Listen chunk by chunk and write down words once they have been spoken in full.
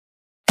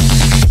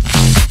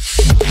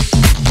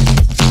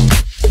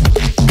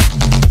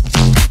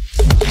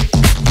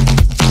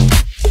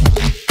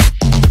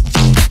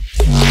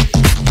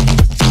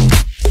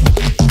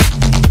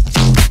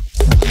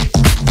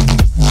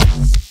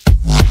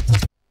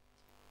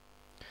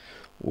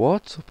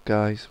What's up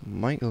guys,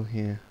 Michael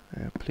here,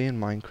 playing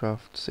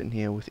Minecraft, sitting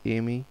here with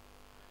Amy,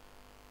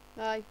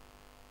 Aye.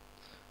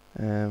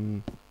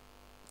 and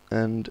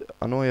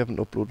I know I haven't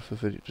uploaded for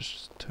video,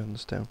 just turn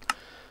this down.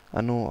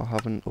 I know I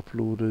haven't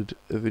uploaded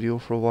a video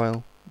for a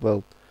while.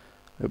 Well,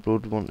 I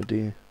uploaded one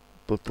today,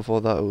 but before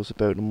that it was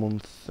about a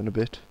month and a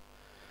bit.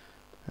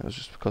 It was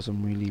just because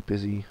I'm really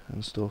busy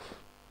and stuff,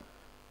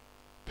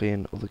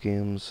 playing other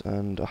games,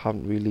 and I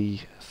haven't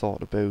really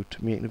thought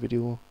about making a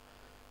video,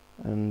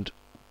 and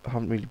I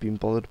haven't really been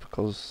bothered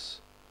because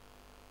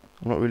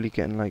I'm not really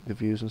getting like the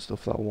views and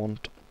stuff that I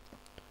want.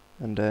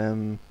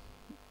 And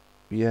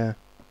yeah,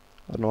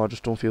 I don't know, I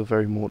just don't feel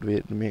very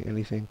motivated to make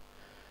anything.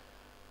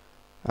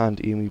 And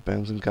Amy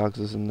bounds and gags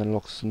us and then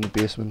locks us in the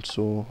basement,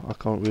 so I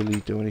can't really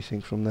do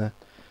anything from there.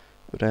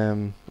 But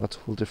that's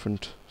a whole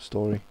different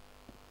story.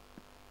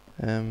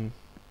 So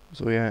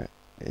yeah,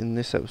 in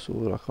this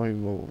episode I can't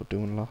even remember what we're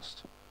doing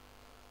last,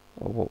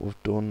 or what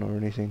we've done or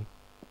anything.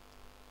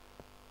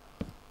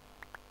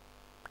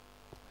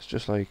 It's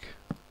just like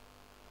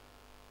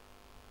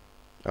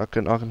I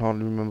can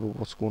hardly remember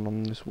what's going on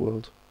in this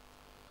world.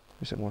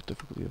 I said, what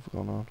difficulty have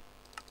gone on?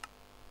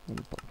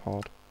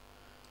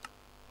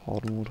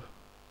 Hard mode.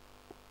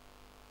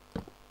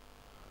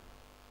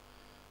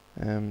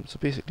 So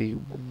basically,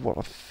 what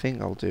I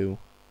think I'll do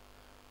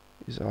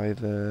is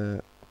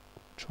either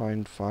try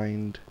and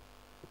find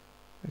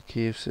a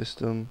cave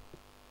system,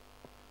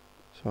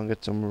 so I can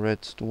get some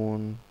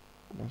redstone.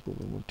 I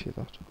probably won't take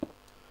that.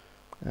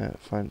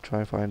 Try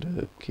and find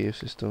a cave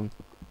system.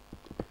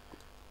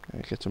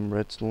 Get some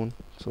redstone,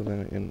 so then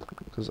I can,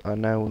 because I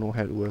now know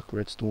how to work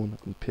redstone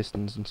and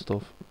pistons and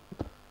stuff.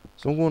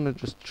 So I'm going to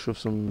just shove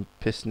some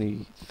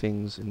pistony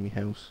things in my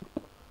house.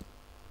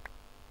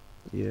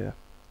 Yeah.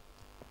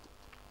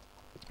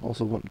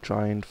 Also want to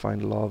try and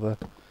find lava,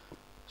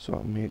 so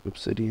I can make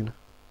obsidian.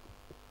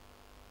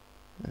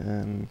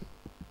 Then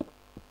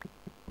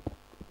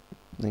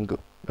go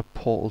a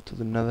portal to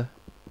the nether.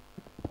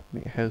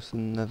 Make a house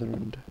in the nether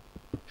and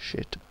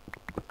shit.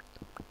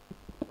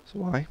 So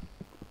why?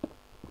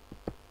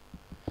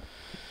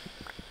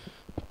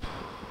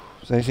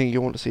 Is there anything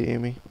you want to see,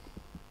 Amy?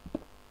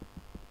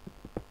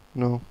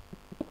 No?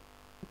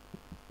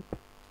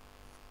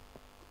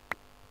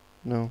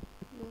 No? No.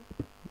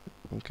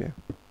 Okay.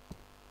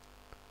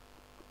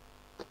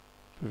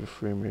 Bit of a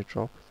frame rate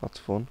drop, that's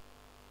fun.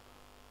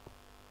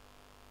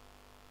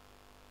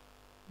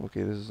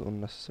 Okay, this is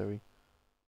unnecessary.